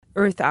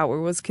Earth Hour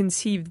was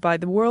conceived by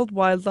the World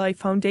Wildlife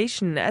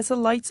Foundation as a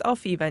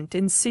lights-off event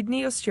in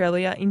Sydney,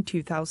 Australia in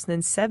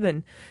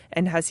 2007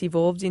 and has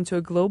evolved into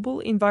a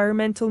global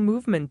environmental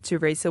movement to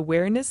raise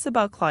awareness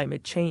about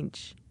climate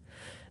change.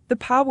 The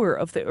power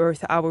of the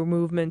Earth Hour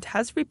movement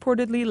has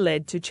reportedly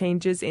led to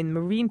changes in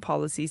marine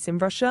policies in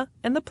Russia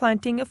and the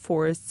planting of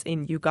forests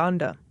in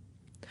Uganda.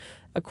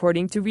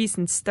 According to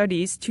recent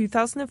studies,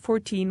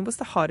 2014 was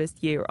the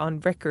hottest year on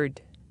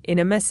record. In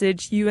a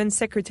message, UN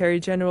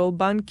Secretary-General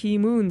Ban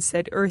Ki-moon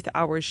said Earth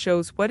Hour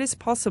shows what is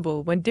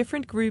possible when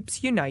different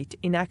groups unite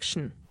in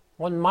action.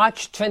 On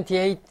March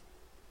 28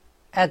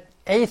 at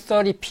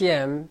 8:30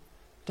 p.m.,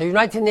 the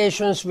United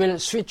Nations will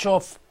switch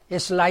off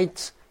its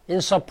lights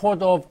in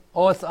support of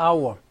Earth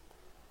Hour.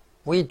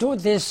 We do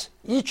this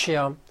each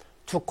year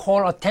to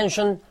call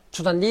attention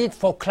to the need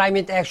for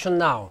climate action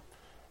now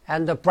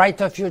and the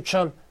brighter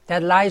future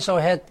that lies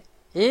ahead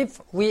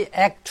if we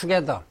act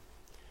together.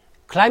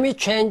 Climate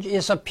change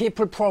is a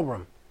people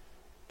problem.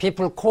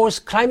 People cause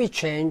climate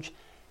change,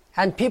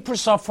 and people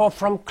suffer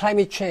from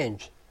climate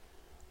change.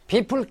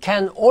 People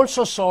can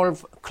also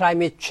solve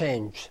climate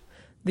change.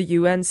 The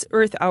UN's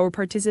Earth Hour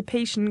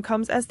participation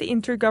comes as the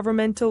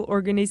Intergovernmental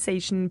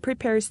Organization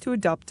prepares to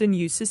adopt a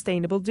new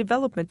Sustainable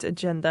Development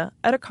Agenda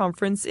at a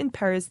conference in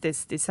Paris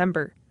this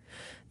December.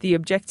 The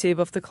objective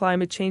of the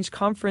Climate Change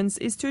Conference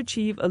is to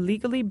achieve a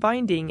legally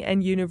binding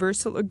and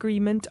universal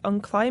agreement on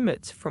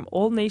climate from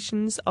all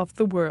nations of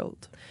the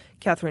world.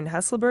 Catherine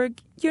Hasselberg,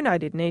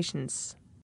 United Nations.